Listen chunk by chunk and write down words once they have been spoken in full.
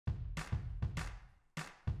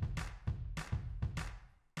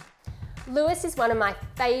Lewis is one of my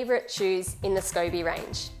favourite shoes in the Skobi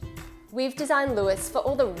range. We've designed Lewis for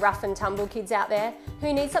all the rough and tumble kids out there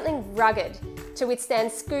who need something rugged to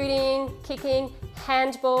withstand scooting, kicking,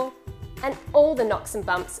 handball, and all the knocks and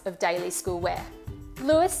bumps of daily school wear.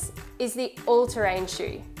 Lewis is the all-terrain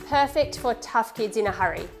shoe, perfect for tough kids in a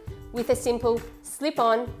hurry, with a simple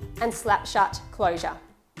slip-on and slap-shut closure.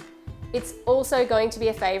 It's also going to be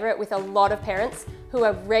a favourite with a lot of parents who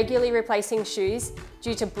are regularly replacing shoes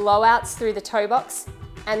due to blowouts through the toe box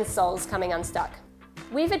and soles coming unstuck.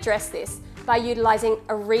 We've addressed this by utilising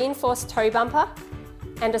a reinforced toe bumper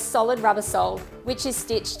and a solid rubber sole, which is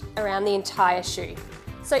stitched around the entire shoe.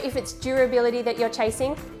 So if it's durability that you're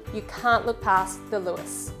chasing, you can't look past the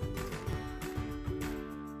Lewis.